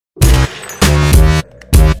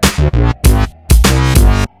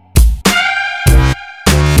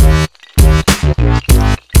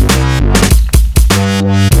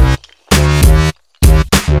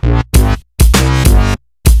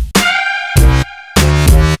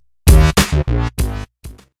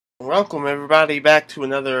Welcome everybody back to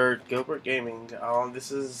another Gilbert Gaming. This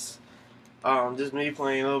is just me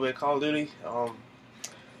playing a little bit of Call of Duty.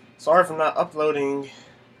 Sorry for not uploading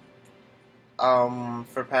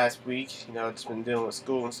for past week. You know, just been dealing with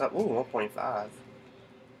school and stuff. Ooh, 1.5.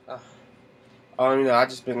 I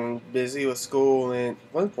just been busy with school and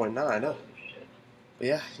 1.9. Oh, but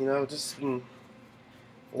yeah, just been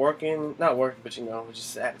working, not working, but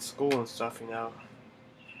just at school and stuff.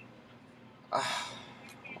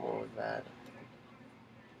 More with that.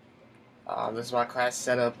 This is my class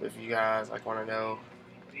setup if you guys want to know.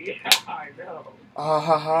 Yeah, I know.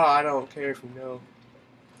 I don't care if you know.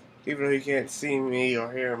 Even though you can't see me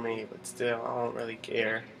or hear me, but still, I don't really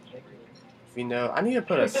care. If you know, I need to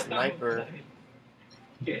put a sniper.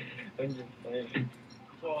 I'm just playing.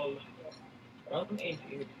 Well, I'm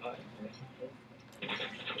 18.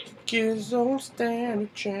 Kids don't stand a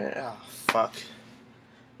chance. Oh, fuck.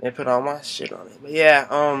 They put all my shit on it. But yeah,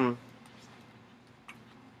 my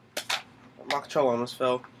controller almost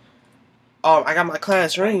fell. I got my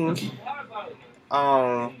class ring.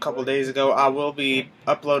 A couple days ago. I will be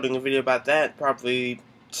uploading a video about that probably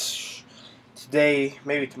today,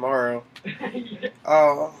 maybe tomorrow.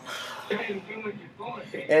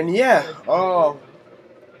 And yeah,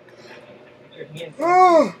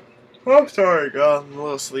 I'm sorry, God. I'm a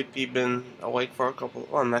little sleepy. Been awake for not a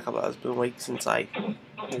couple hours. Been awake since like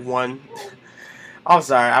 1. I'm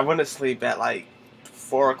sorry. I went to sleep at like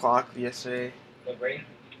 4 o'clock yesterday.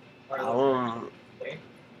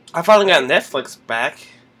 I finally got Netflix back,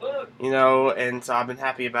 and so I've been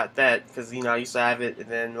happy about that because I used to have it, and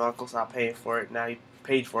then my uncle stopped paying for it. Now he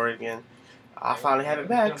paid for it again. I finally have it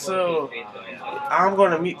back, so I'm going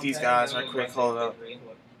to meet these guys right quick. Hold up.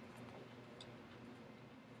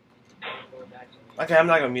 Okay, I'm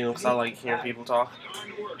not gonna mute them because I like hearing people talk.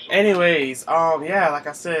 Anyways, yeah, like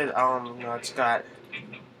I said, I just got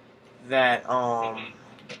that,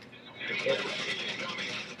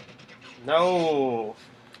 no,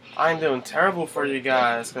 I'm doing terrible for you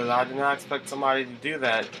guys because I did not expect somebody to do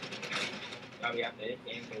that.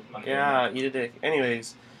 Yeah, eat a dick.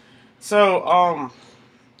 Anyways, so,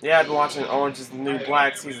 yeah, I've been watching Orange is the New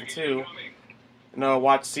Black Season 2.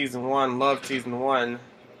 Watched Season 1, loved Season 1.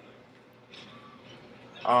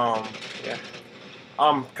 Yeah.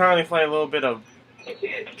 I'm currently playing a little bit of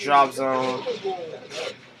Drop Zone.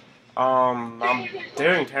 I'm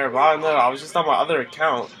doing terrible. I don't know. I was just on my other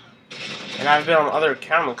account. And I've been on the other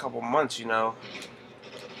account in a couple months,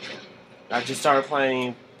 I just started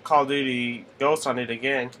playing Call of Duty Ghost on it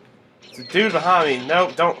again. The dude behind me.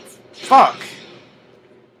 Nope, don't. Fuck!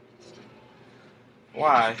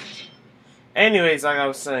 Why? Anyways, like I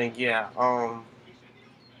was saying, yeah,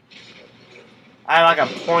 I had like a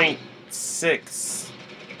 .6.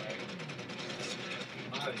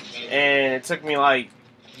 And it took me like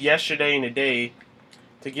yesterday and a day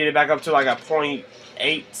to get it back up to like a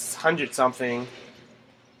 .800 something.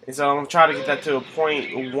 And so I'm trying to get that to a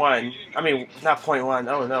 .1. I mean, not .1.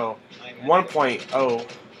 Oh no, 1.0.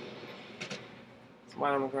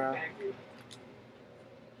 Somebody on the ground.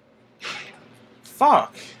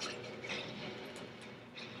 Fuck.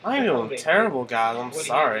 I'm doing terrible, guys. I'm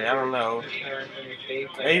sorry. I don't know.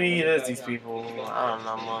 Maybe it is these people. I don't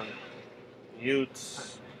know. I'm on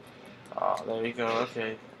mute. Oh, there you go.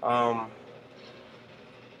 Okay. I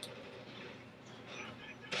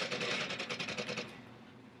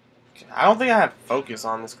don't think I have focus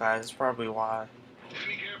on this guy. That's probably why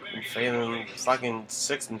I'm failing. Fucking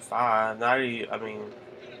 6 and 5. Not even, I mean,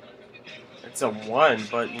 it's a 1,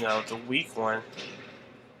 but it's a weak one.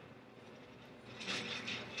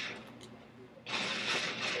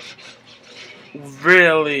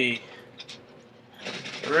 Really?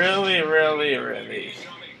 Really, really, really?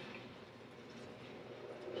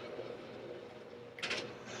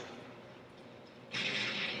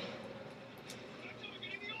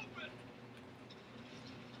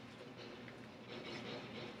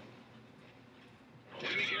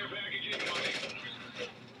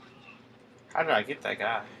 How did I get that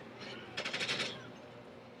guy?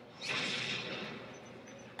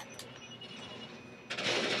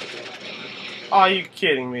 Oh, are you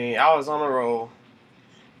kidding me? I was on a roll.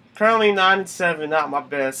 Currently 9 and 7, not my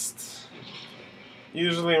best.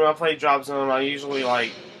 Usually when I play Drop Zone, I usually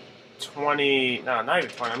like 20. No, not even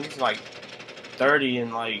 20. I'm usually like 30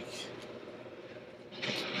 and like,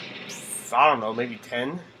 I don't know, maybe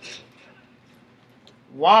 10.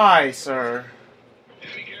 Why, sir?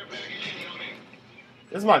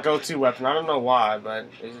 This is my go-to weapon. I don't know why, but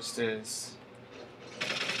it just is.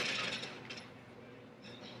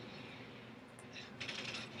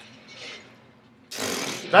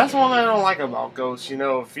 That's one thing I don't like about Ghost.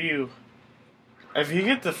 If you if you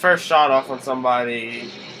get the first shot off on somebody,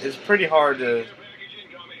 it's pretty hard to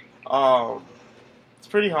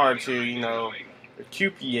you know,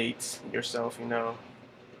 recuperate yourself, you know,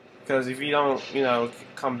 because if you don't, you know,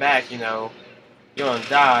 come back, you know, you're gonna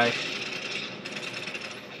die.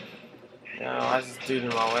 You know, I just dude in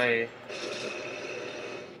my way.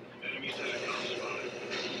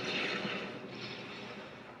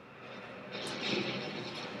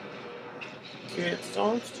 Kids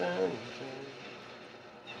don't stand.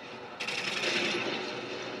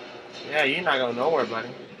 Yeah, you're not going nowhere, buddy.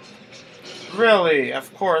 Really?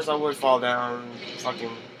 Of course I would fall down.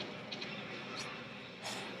 Fucking.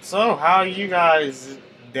 So, how you guys'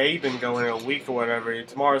 day been going? A week or whatever?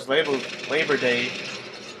 Tomorrow's Labor Day.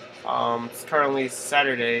 It's currently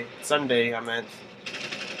Sunday, I meant.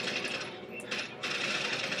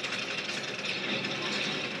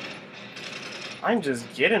 I'm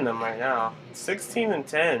just getting them right now. 16 and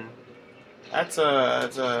 10. That's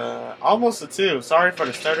almost a 2. Sorry for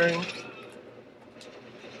the stuttering.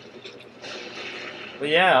 But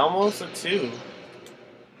yeah, almost a 2.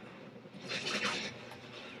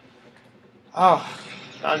 Oh,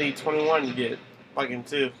 I need 21 to get fucking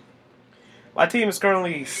 2. My team is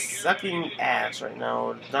currently sucking ass right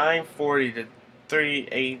now. 940 to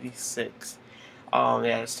 386.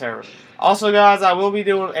 Yeah, it's terrible. Also, guys, I will be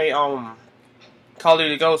doing a Call of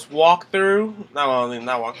Duty Ghosts walkthrough. Not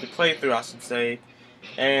walkthrough, playthrough, I should say.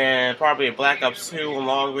 And probably a Black Ops 2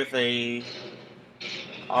 along with a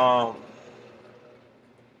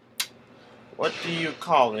what do you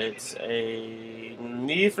call it? A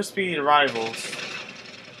Need for Speed Rivals.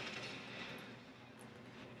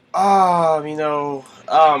 You know,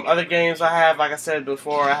 other games I have, like I said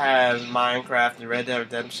before, I have Minecraft and Red Dead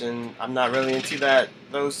Redemption. I'm not really into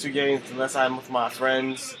those 2 games unless I'm with my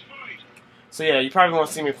friends. So yeah, you probably won't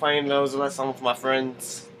see me playing those unless I'm with my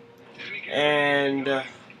friends. And like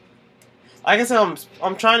I said,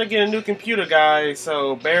 I'm trying to get a new computer, guys.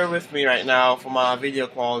 So bear with me right now for my video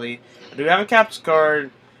quality. I do have a capture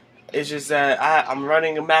card. It's just that I'm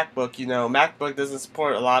running a MacBook. You know, MacBook doesn't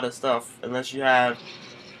support a lot of stuff unless you have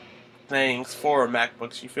things for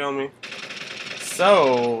MacBooks. You feel me?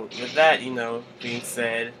 So with that, you know, being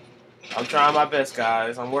said, I'm trying my best,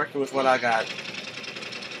 guys. I'm working with what I got.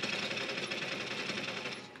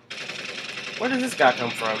 Where did this guy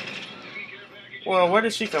come from? Well, where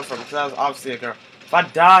did she come from? Because that was obviously a girl. If I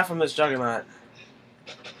die from this Juggernaut.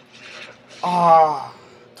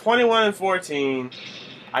 21 and 14.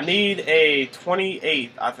 I need a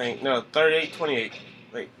 28, I think. No, 38, 28.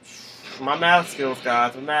 Wait. My math skills,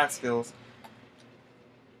 guys. My math skills.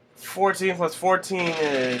 14 plus 14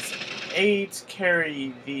 is 8.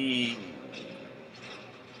 Carry the...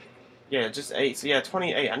 Yeah, just 8. So yeah,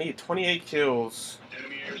 28. I need 28 kills.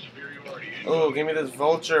 Oh, give me this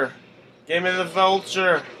vulture. Give me the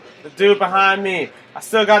vulture. The dude behind me. I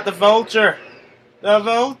still got the vulture. The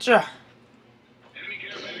vulture.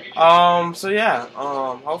 So yeah,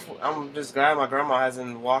 hopefully, I'm just glad my grandma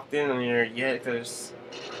hasn't walked in here yet, because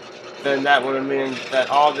then that would have meant that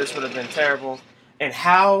all this would have been terrible. And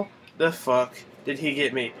how the fuck did he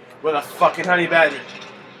get me? With a fucking honey badger.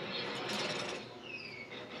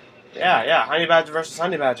 Yeah, honey badger versus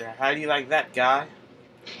honey badger. How do you like that, guy?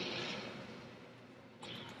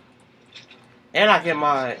 And I get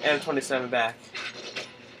my M27 back.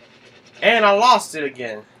 And I lost it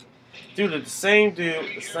again. Due to the same dude,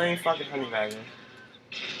 the same fucking honey badger.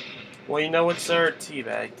 Well, you know what, sir?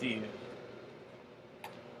 Teabag, do you?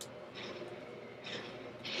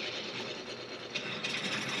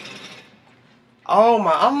 Oh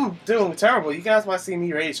my, I'm doing terrible. You guys might see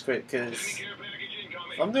me rage quit, because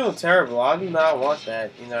I'm doing terrible. I do not want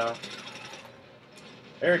that, you know.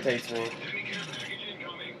 Irritates me.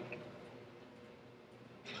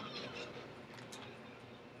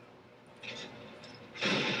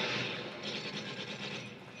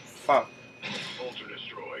 Fuck.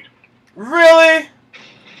 Really?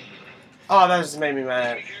 Oh, that just made me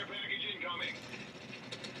mad.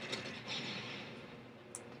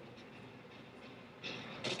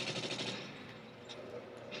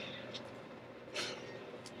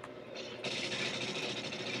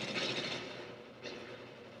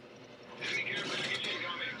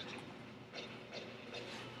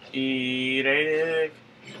 Eat egg.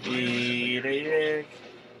 Eat egg.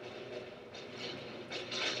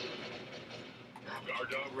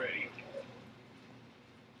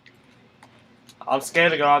 I'm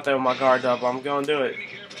scared to go out there with my guard up. I'm gonna do it.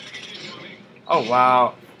 Oh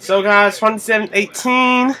wow. So guys,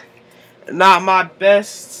 27-18. Not my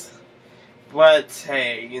best, but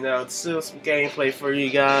hey, you know, it's still some gameplay for you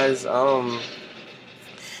guys. That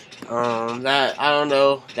I don't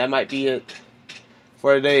know. That might be it.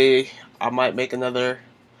 for the day. I might make another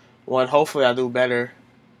one. Hopefully, I do better.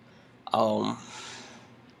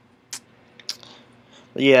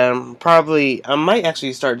 Yeah, probably I might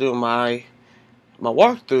actually start doing my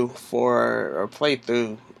walkthrough for or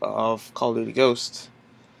playthrough of Call of Duty Ghosts.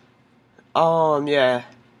 Yeah.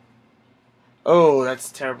 Oh,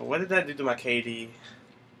 that's terrible. What did that do to my KD?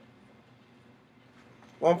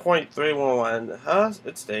 1.311. Huh?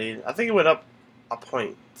 It stayed. I think it went up a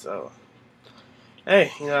point. So,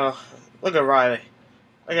 hey, look at Riley.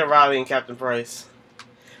 Look at Riley and Captain Price.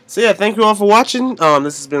 So yeah, thank you all for watching.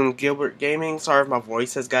 This has been Gilbert Gaming. Sorry if my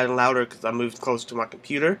voice has gotten louder because I moved closer to my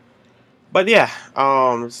computer. But yeah,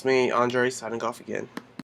 it's me, Andre, signing off again.